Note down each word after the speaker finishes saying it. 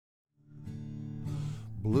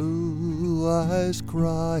Blue eyes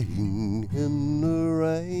crying in the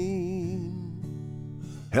rain.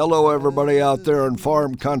 Hello, everybody out there in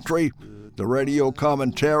farm country. The radio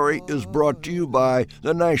commentary is brought to you by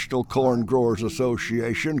the National Corn Growers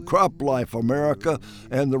Association, CropLife America,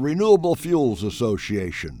 and the Renewable Fuels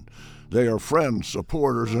Association. They are friends,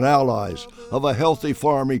 supporters, and allies of a healthy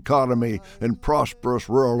farm economy in prosperous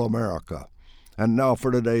rural America. And now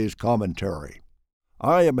for today's commentary.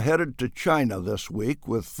 I am headed to China this week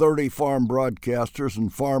with 30 farm broadcasters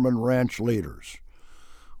and farm and ranch leaders.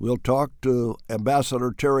 We'll talk to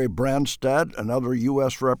Ambassador Terry Branstad and other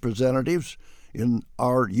U.S. representatives in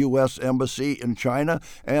our U.S. Embassy in China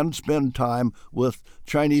and spend time with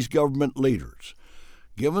Chinese government leaders.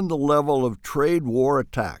 Given the level of trade war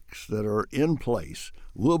attacks that are in place,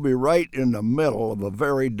 we'll be right in the middle of a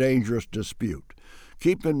very dangerous dispute.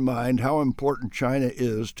 Keep in mind how important China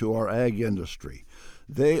is to our ag industry.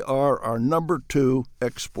 They are our number 2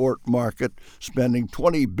 export market, spending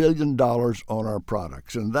 $20 billion on our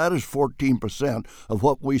products, and that is 14% of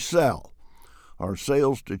what we sell. Our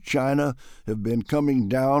sales to China have been coming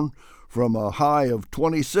down from a high of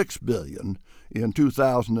 $26 billion in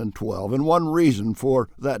 2012, and one reason for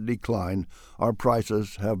that decline, our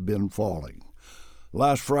prices have been falling.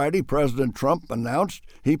 Last Friday, President Trump announced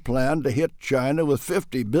he planned to hit China with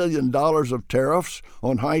 $50 billion of tariffs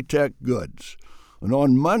on high-tech goods. And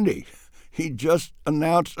on Monday, he just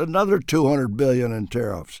announced another $200 billion in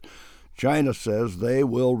tariffs. China says they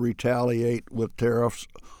will retaliate with tariffs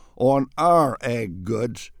on our ag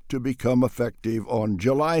goods to become effective on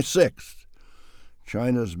July 6th.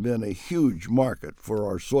 China's been a huge market for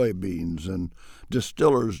our soybeans and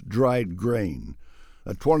distillers' dried grain.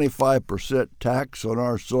 A 25% tax on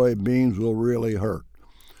our soybeans will really hurt.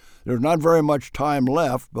 There's not very much time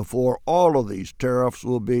left before all of these tariffs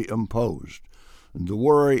will be imposed. And the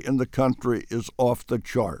worry in the country is off the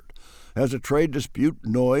chart. As the trade dispute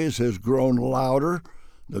noise has grown louder,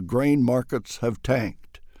 the grain markets have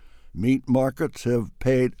tanked. Meat markets have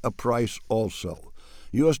paid a price also.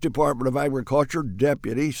 U.S. Department of Agriculture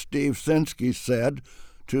Deputy Steve Sinskey said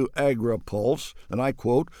to AgriPulse, and I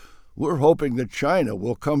quote, "We're hoping that China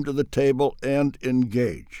will come to the table and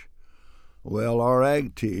engage." Well, our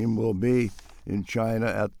ag team will be in China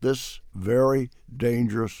at this very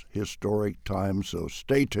dangerous historic time, so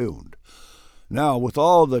stay tuned. Now, with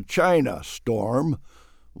all the China storm,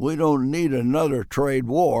 we don't need another trade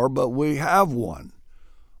war, but we have one.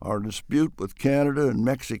 Our dispute with Canada and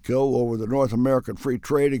Mexico over the North American Free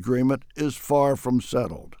Trade Agreement is far from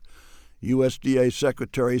settled. USDA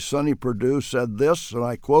Secretary Sonny Perdue said this, and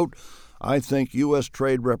I quote, "I think U.S.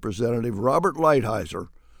 Trade Representative Robert Lighthizer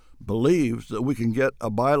believes that we can get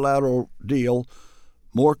a bilateral deal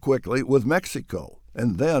more quickly with Mexico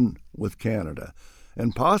and then with Canada,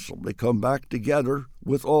 and possibly come back together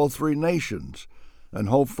with all 3 nations. And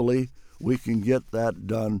hopefully we can get that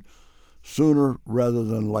done sooner rather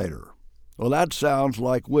than later." Well, that sounds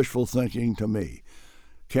like wishful thinking to me.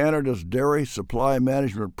 Canada's dairy supply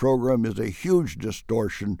management program is a huge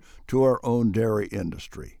distortion to our own dairy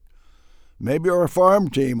industry. Maybe our farm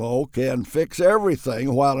team, can fix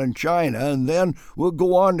everything while in China, and then we'll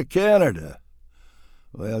go on to Canada.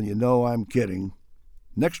 Well, I'm kidding.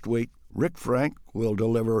 Next week, Rick Frank will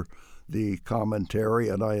deliver the commentary,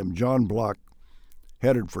 and I am John Block,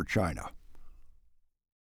 headed for China.